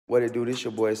What it do? This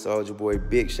your boy Soldier Boy.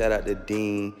 Big shout out to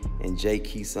Dean and Jay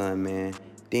Keyson, man.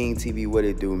 Dean TV, what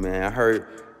it do, man? I heard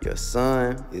your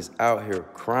son is out here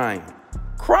crying.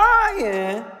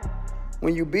 Crying?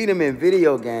 When you beat him in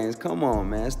video games, come on,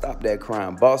 man. Stop that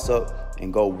crying. Boss up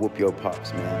and go whoop your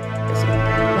pops, man.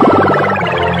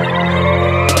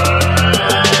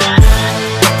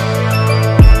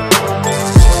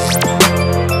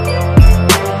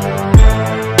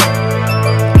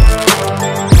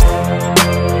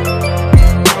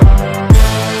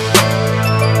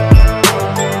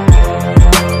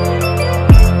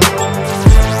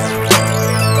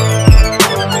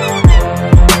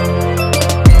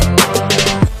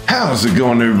 How's it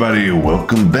going, everybody?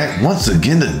 Welcome back once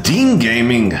again to Deen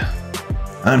Gaming.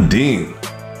 I'm Dean.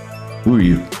 Who are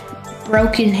you?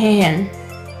 Broken hand.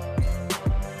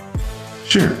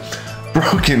 Sure.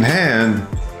 Broken hand?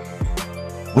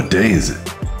 What day is it?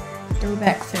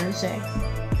 Throwback Thursday.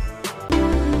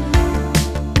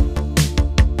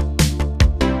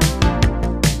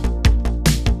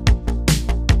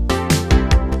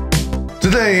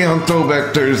 Today on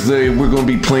Throwback Thursday, we're going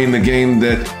to be playing the game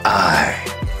that I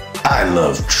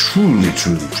love truly.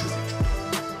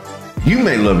 You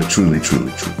may love it truly. I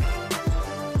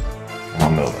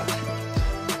don't know about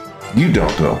you. You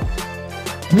don't know.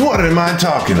 What am I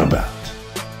talking about?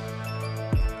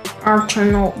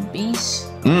 Altered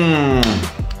Beast. You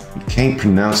can't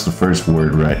pronounce the first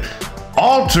word right.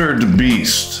 Altered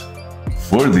Beast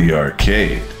for the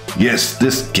arcade. Yes,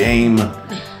 this game.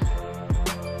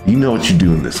 You know what you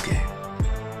do in this game.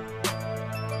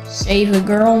 Save a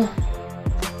girl.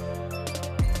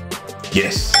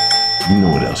 Yes. You know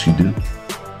what else you do?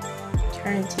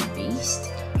 Turn into Beast.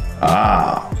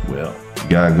 Ah, well, you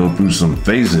gotta go through some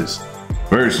phases.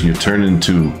 First, you turn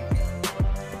into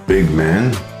a big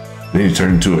man. Then you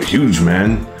turn into a huge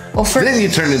man. Well, first, then you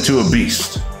turn into a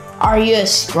beast. Are you a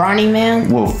scrawny man?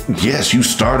 Well, yes, you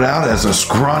start out as a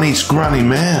scrawny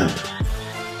man.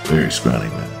 Very scrawny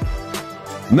man.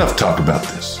 Enough talk about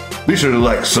this. Be sure to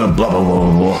like, sub, blah, blah,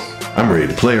 blah, blah. I'm ready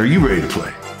to play. Are you ready to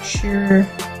play? Sure.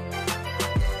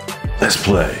 Let's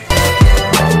play.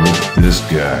 Oh, look at this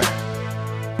guy.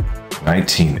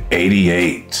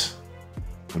 1988.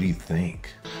 What do you think?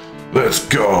 Let's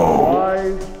go.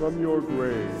 Rise from your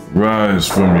grave. Rise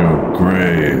from your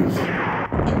grave.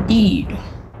 Indeed.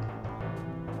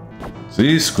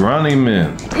 See, scrawny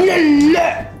men.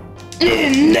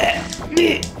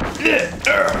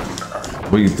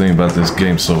 What do you think about this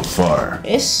game so far?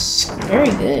 It's very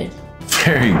good.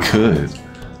 Very good.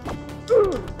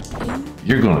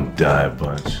 You're gonna die a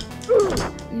bunch.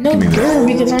 No good,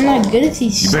 because I'm not good at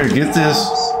these. You better get this.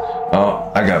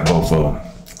 Oh, I got both of them.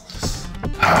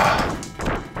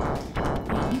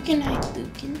 You can hide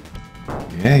Dukin.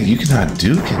 Yeah, you can hide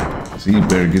Dukin. So you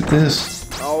better get this.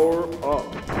 Power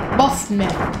up. Buff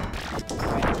man.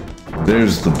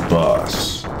 There's the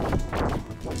boss.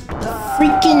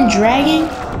 Freaking dragon?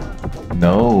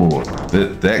 No,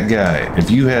 that guy. If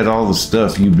you had all the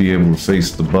stuff, you'd be able to face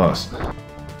the boss.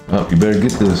 Oh, you better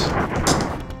get this.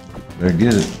 Better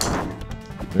get it.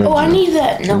 Oh, I need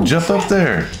that. No. Jump up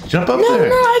there. Jump up there.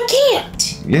 No, I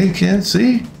can't. Yeah, you can.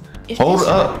 See? Hold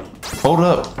up. Hold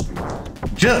up.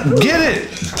 Jump. Get it.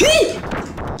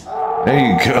 There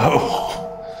you go.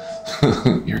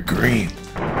 You're green.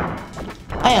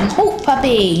 I am Hope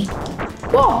Puppy.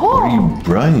 Whoa, whoa. What are you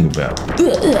bragging about?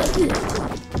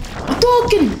 I'm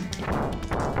talking.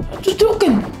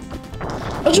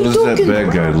 What does that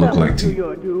bad guy look like to you?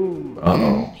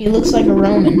 Uh-oh. He looks like a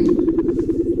Roman.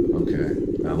 Okay.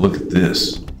 Now look at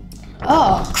this.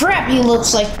 Oh, crap. He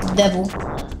looks like the devil.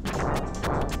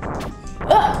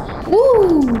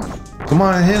 Woo. Come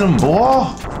on, hit him, boy.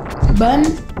 Bun.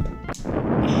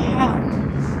 Ow.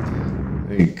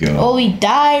 There you go. Oh, we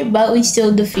died, but we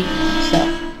still defeated him, so.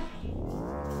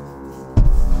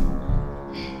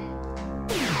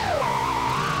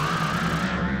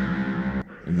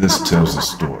 This tells a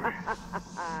story.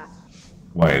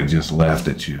 Why, it just laughed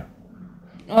at you.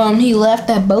 He laughed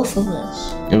at both of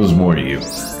us. It was more you.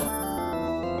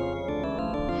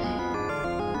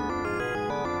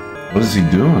 What is he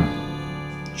doing?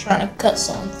 Trying to cut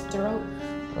someone's throat.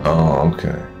 Oh,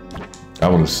 okay. I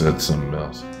would have said something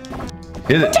else.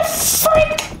 Hit it. What the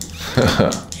frick?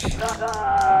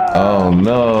 Oh,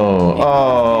 no.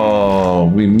 Oh,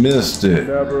 we missed it.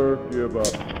 Never give up.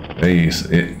 Hey,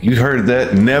 you heard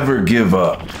that? Never give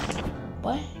up.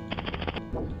 What?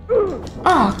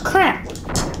 Oh, crap.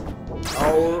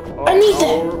 Power up. I need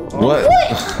that. What? You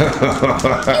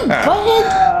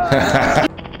butthead.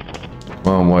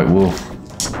 Come on, White Wolf.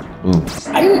 Ooh. What?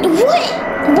 I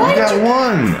got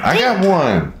one. I got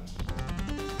one.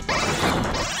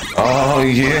 Oh,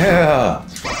 yeah.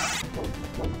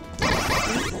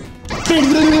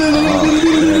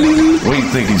 What do you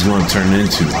think he's going to turn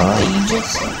into, huh? You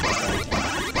just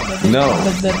No.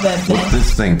 What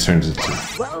this thing turns into.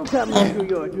 Welcome to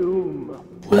your doom.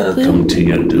 Welcome to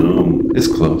your doom. It's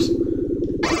close.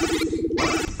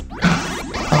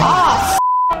 Oh,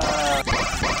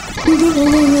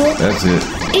 That's it.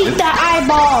 eat the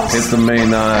eyeballs. Hit the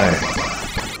main eye.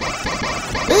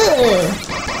 Ugh.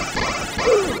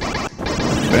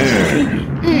 There.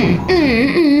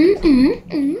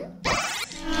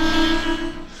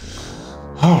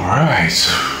 All right.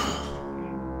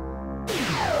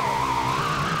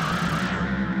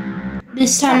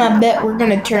 This time I bet we're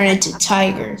gonna turn into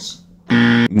tigers.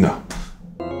 No.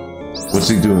 What's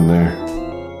he doing there?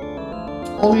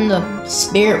 Holding the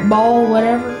spirit ball,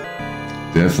 whatever.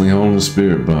 Definitely holding the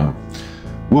spirit bomb.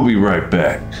 We'll be right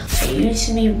back. I used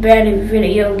to be bad at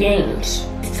video games.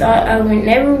 I thought I would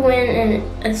never win in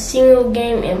a single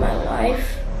game in my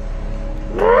life.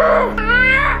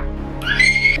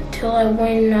 Until I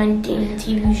went on Deen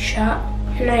TV shop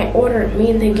and I ordered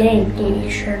me the game Deen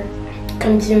shirt.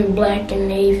 Comes in black and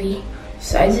navy.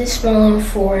 Size is small and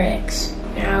 4X.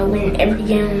 Now I win every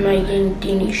game in my game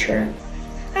Deen shirt.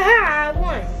 Haha, I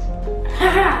won.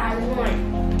 Haha, I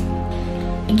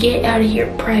won. Get out of here,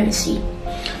 privacy.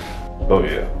 Oh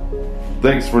yeah.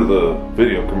 Thanks for the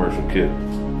video commercial, kid.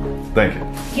 Thank you.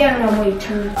 Get out of my way,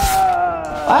 turn.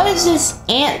 Why is this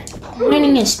ant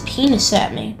pointing his penis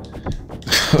at me?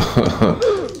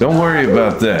 Don't worry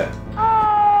about that.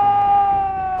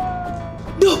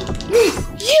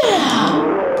 Yeah!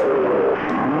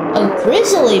 A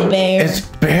grizzly bear. It's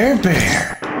Bear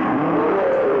Bear.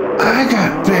 I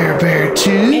got Bear Bear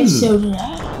too. And so did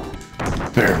I.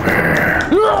 Bear Bear.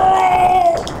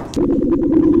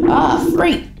 Ah,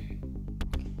 freak.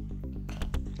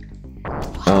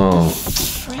 Oh.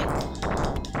 Frick.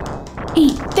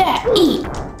 Eat that, eat.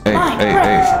 Hey, My hey,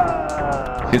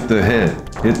 breath. hey. Hit the head.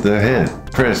 Hit the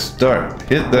head. Press start.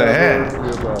 Hit the head.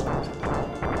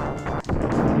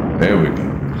 There we go.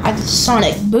 I could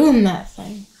sonic boom that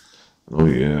thing. Oh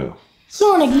yeah.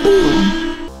 Sonic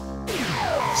boom.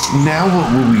 Now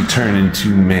what will we turn into,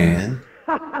 man?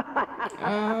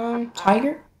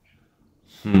 Tiger?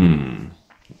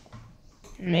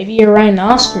 Maybe a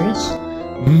rhinoceros.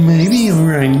 Maybe a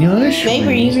rhinoceros.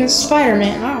 Maybe even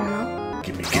Spider-Man. I don't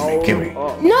know. Gimme.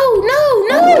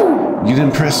 No! You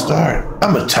didn't press start.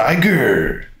 I'm a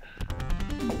tiger.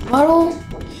 Muddle.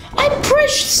 I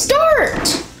pressed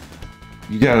start!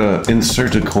 You gotta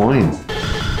insert a coin.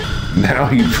 Now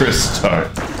you press start.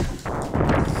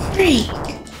 Freak.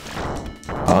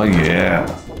 Oh yeah.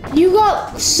 You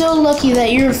got so lucky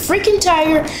that you're a freaking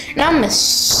tiger and I'm a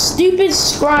stupid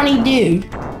scrawny dude.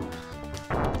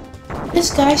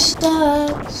 This guy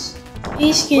sucks.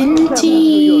 He's getting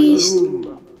teased.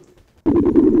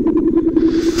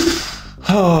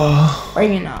 Oh.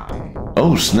 Bring it on.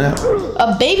 Oh snap.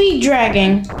 A baby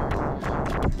dragon.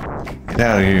 Get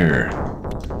out of here.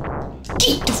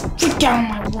 Get the freak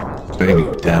out of my world. Baby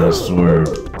dinosaur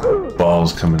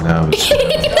balls coming out.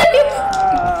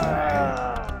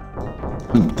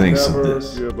 Who thinks of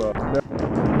this?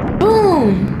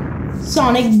 Boom!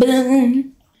 Sonic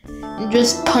boom. And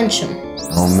just punch him.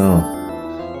 Oh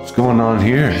no. What's going on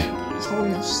here? He's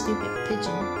holding a stupid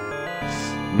pigeon.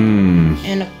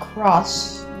 And a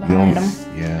cross You behind don't,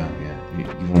 him. yeah. You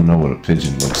don't know what a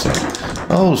pigeon looks like.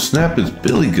 Oh snap, it's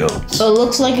billy goats. So it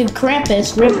looks like a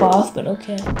Krampus ripoff, but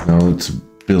okay. No, it's a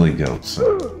billy goat.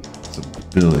 So it's a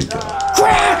billy goat.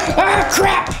 Crap! Ah,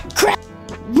 crap!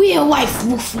 Real life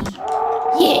Wolfie.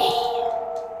 Yeah.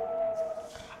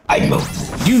 I'm a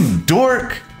You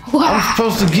dork! I'm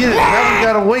supposed to get it. Now we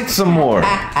gotta wait some more.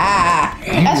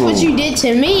 That's what you did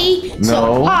to me.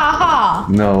 So No. ha ha.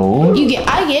 No.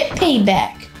 I get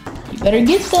payback. You better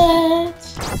get that.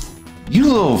 You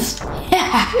little.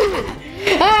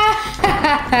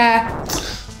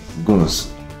 I'm gonna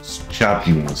chop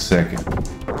you in a second.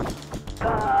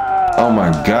 Oh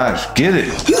my gosh, get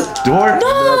it. Dork.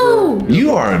 No!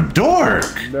 You are a dork.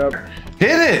 Never.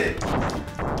 Hit it.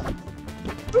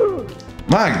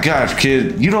 My gosh,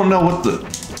 kid. You don't know what the.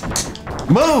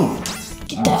 Move.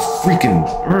 Get that. Freaking.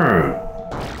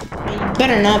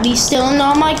 Better not be stealing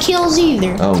all my kills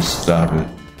either. Oh, stop it.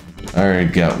 I already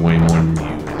got way more than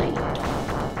you.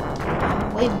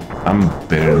 Wait. I'm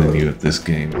better than you at this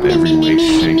game. Me, me, me,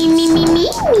 me, me, me, me, me,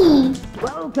 me.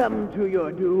 Welcome to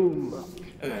your doom.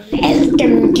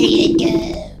 Welcome to your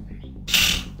game.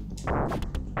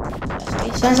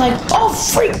 It sounds like, oh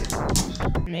freak!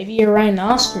 Maybe a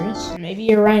rhinoceros.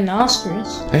 Maybe a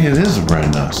rhinoceros. Hey, it is a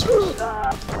rhinoceros.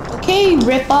 Okay,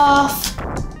 rip off.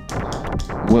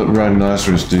 What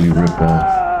rhinoceros did he rip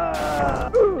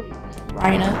off?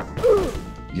 Rhino.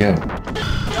 Yeah.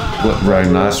 What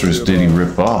rhinoceros did he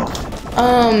rip off?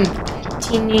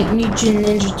 Teenage Mutant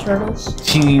Ninja Turtles.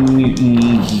 Teenage Mutant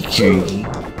Ninja Turtles.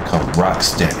 Called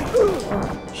Rocksteady.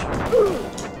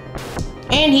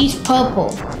 And he's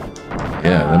purple.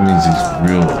 Yeah, that means he's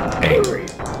real angry.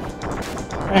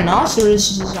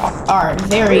 Rhinoceroses are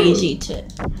very easy to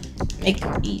make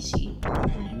them easy.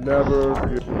 Whatever.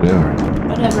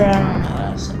 Whatever,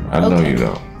 I don't know. I know you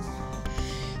don't.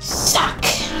 Suck.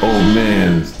 Old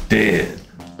man's dead.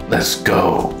 Let's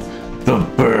go. The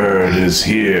bird is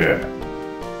here.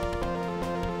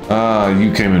 Ah,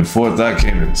 you came in fourth, I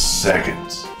came in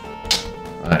second.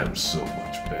 I am so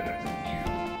much better than you.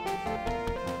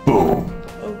 Boom.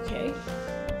 Okay.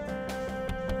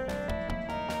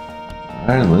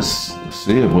 Alright, let's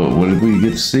see it. What did we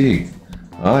get to see?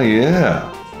 Oh yeah.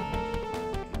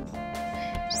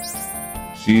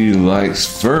 She likes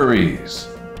furries.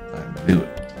 I knew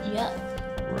it. Yep.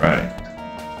 Right.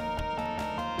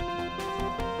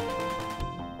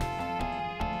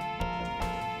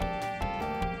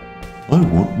 I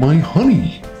want my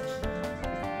honey.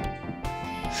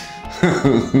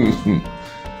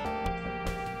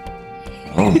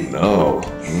 Oh no.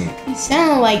 He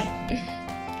sounded like,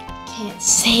 can't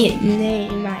say his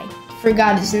name. I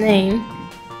forgot his name.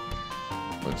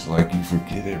 Looks like you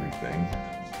forget everything.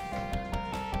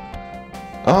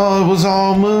 Oh, it was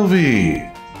all a movie.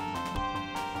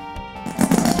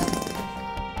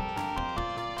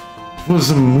 It was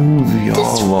a movie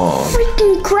all along.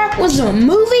 Freaking crap was a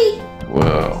movie?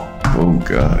 Well, oh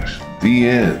gosh. The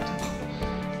end.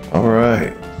 All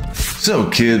right. So,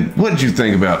 kid, what did you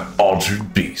think about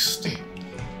Altered Beast?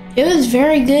 It was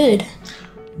very good.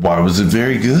 Why was it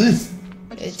very good?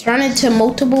 It turned into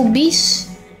multiple beasts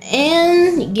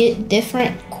and you get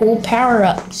different cool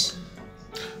power-ups.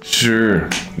 Sure,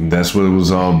 that's what it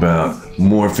was all about.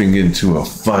 Morphing into a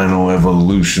final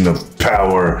evolution of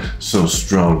power so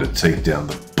strong to take down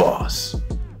the boss.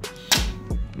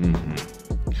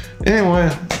 Anyway,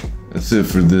 that's it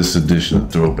for this edition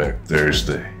of Throwback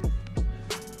Thursday.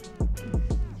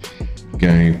 Got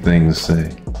anything to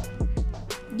say?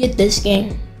 Get this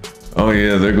game. Oh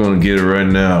yeah, they're gonna get it right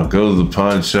now. Go to the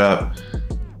pawn shop,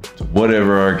 to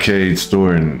whatever arcade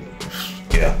store, and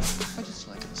yeah,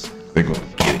 they're gonna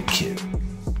get it, kid.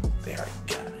 They already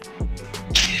got it.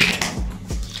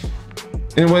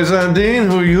 Anyways, I'm Dean.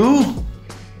 Who are you?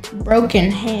 Broken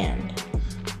hand.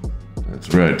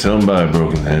 That's right. Tell them bye,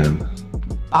 broken hand.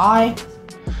 Bye.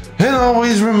 And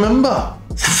always remember.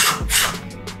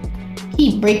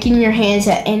 Keep breaking your hands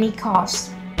at any cost.